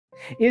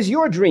Is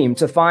your dream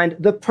to find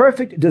the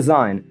perfect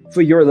design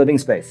for your living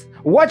space?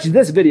 Watch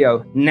this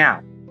video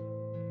now.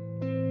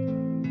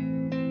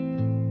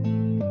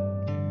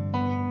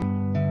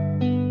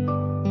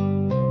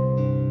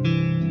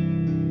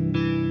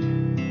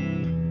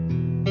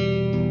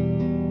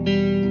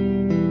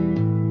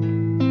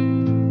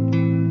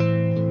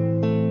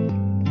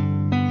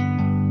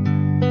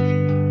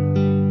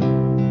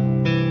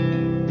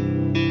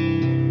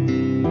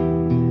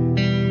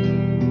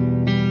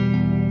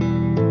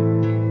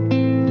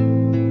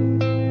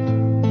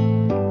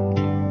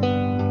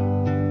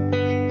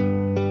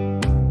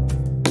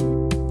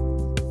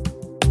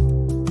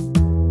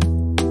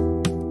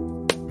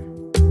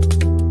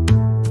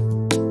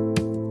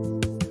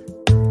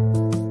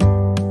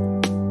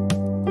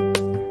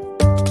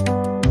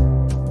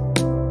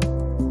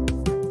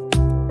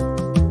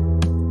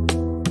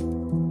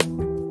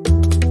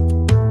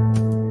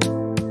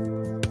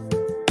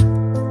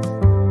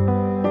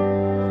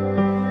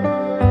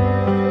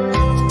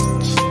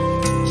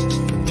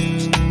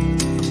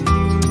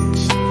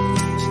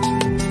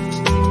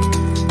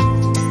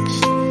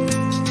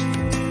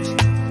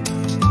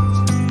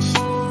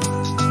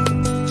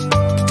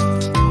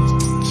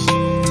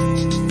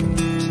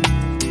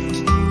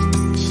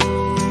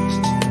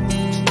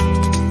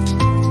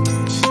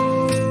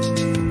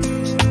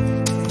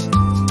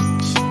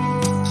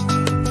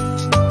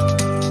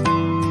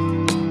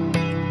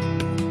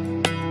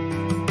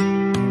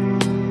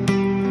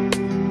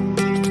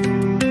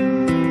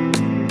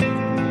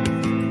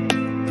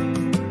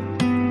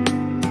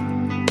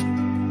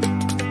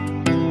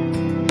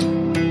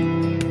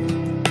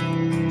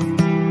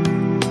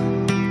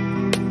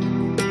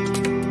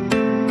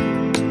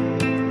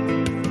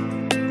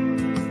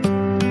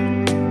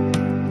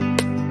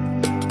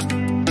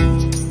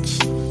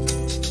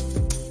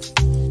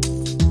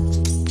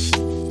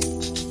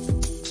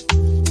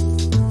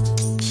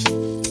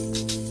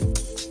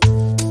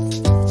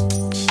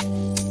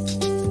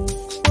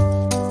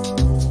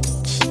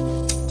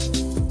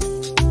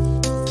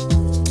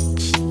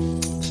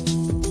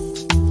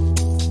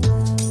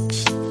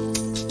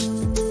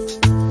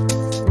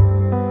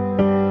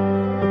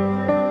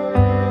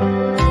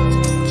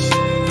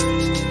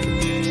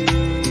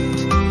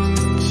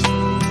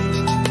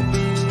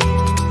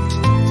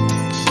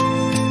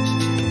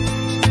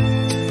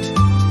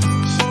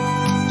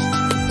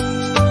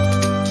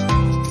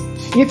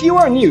 If you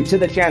are new to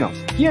the channel,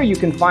 here you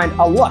can find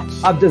a lot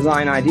of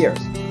design ideas.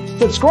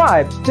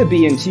 Subscribe to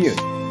be in tune.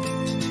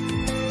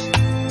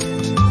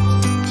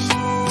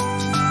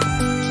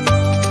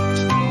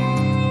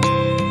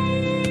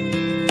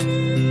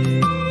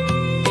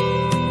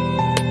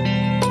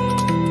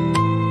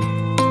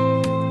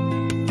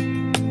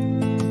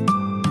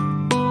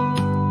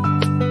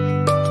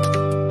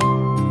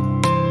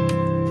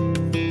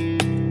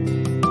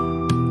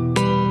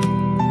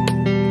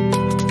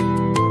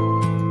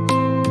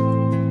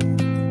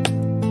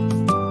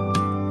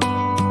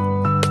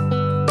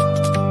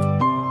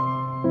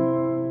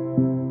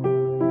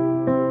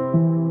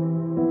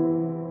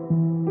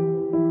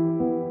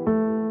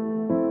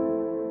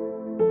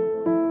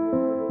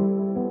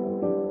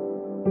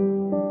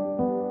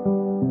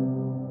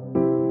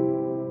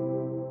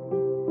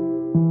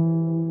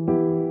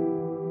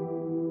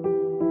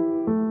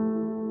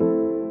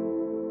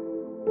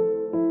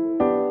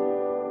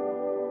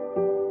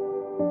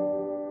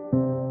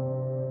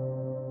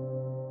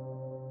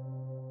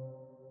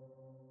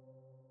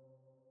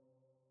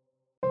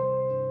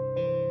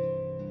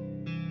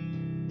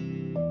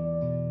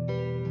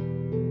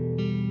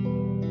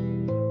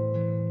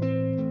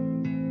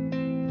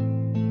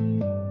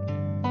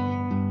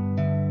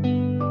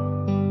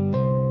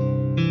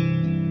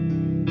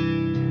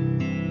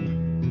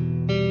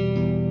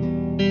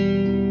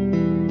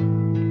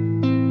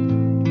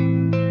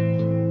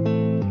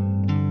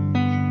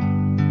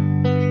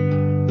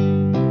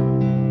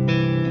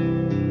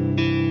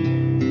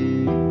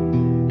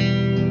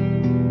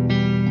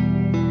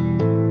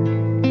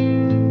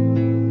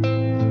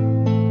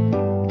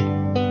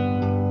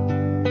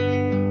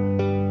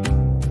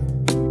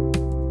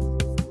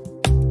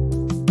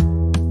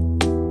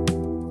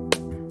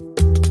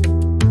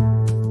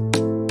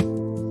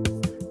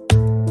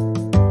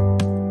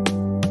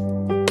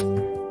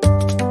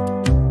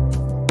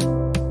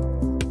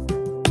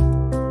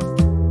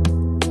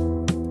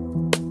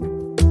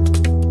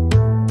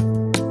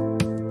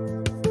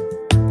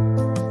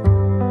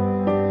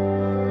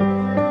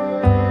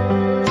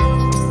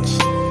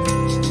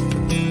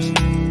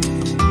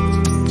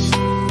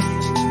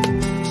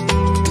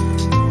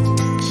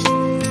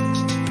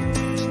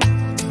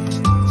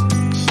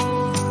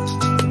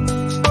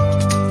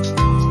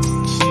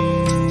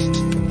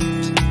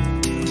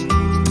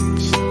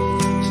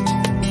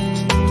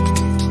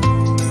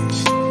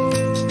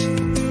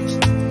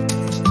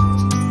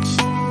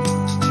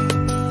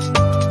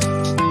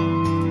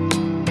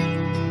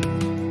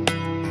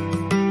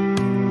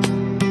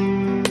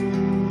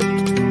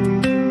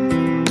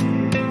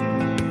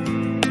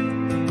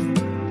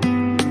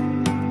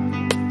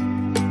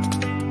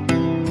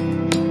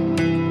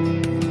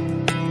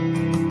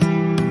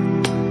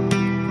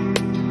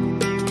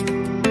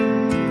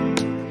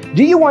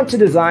 Do you want to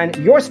design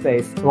your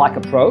space like a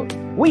pro?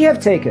 We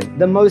have taken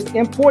the most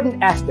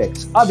important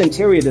aspects of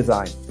interior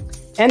design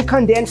and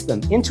condensed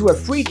them into a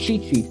free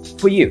cheat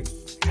sheet for you.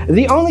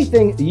 The only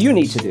thing you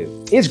need to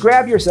do is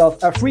grab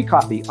yourself a free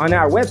copy on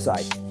our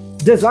website,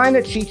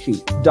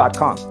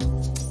 designercheatsheet.com.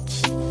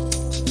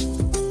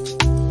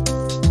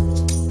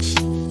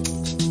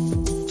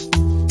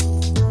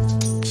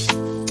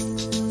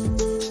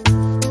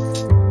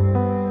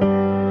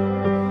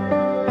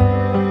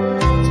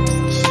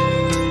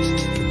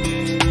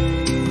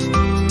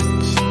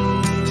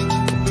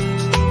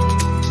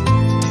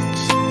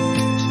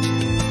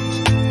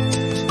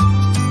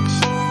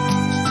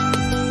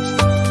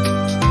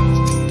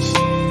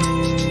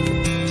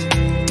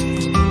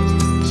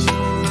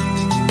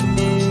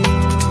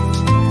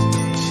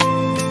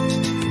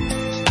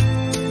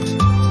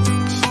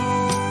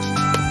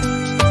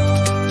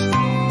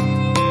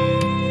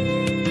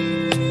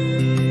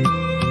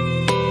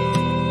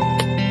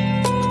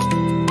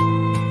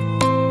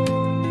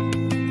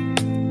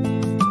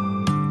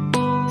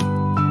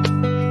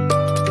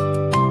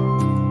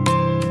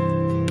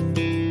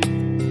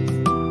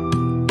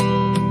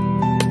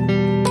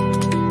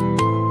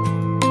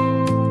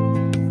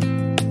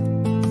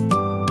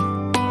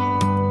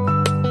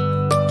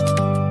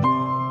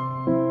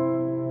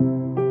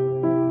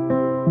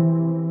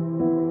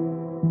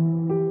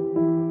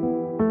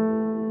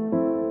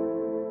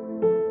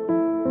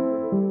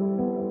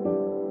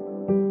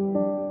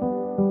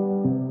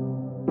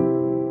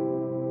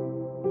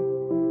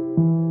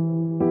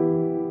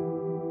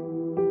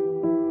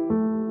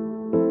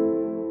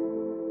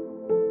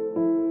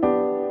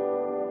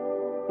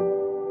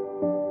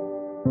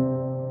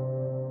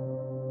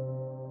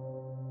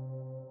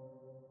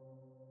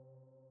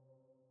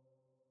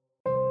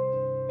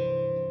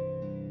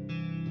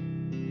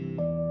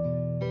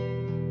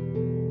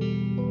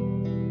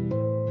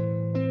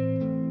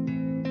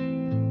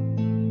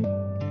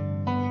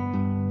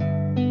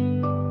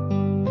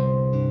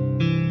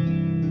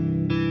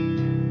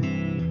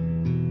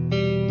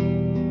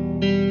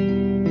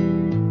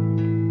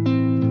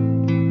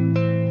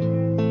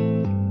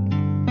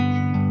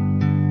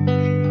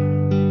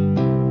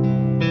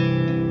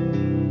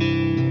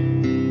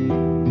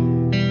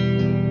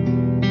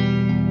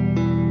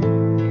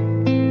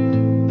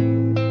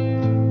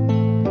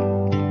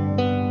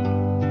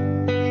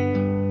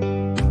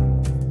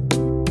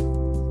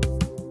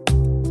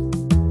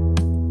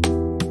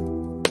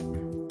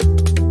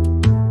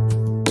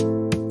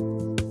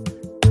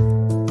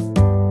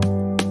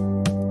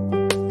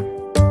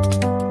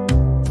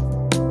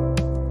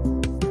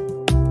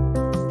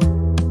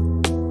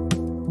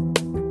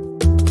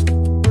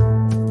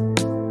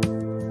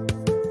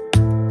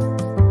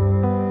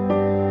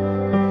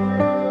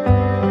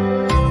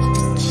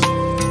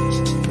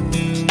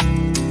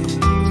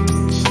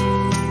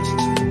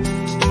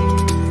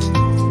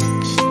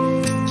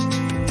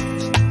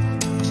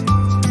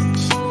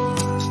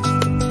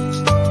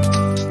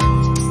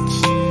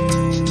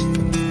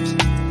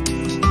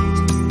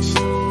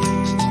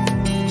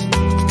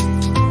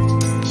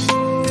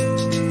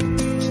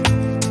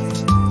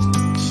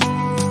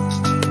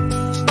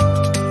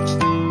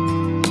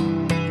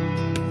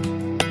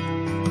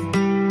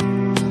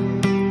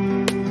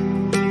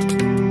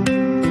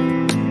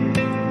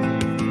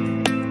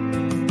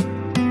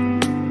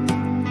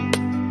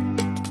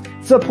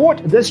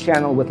 Support this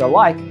channel with a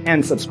like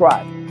and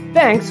subscribe.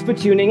 Thanks for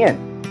tuning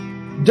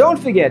in. Don't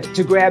forget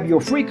to grab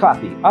your free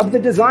copy of the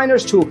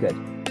Designer's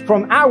Toolkit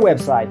from our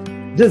website,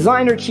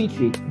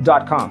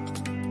 designercheatsheet.com.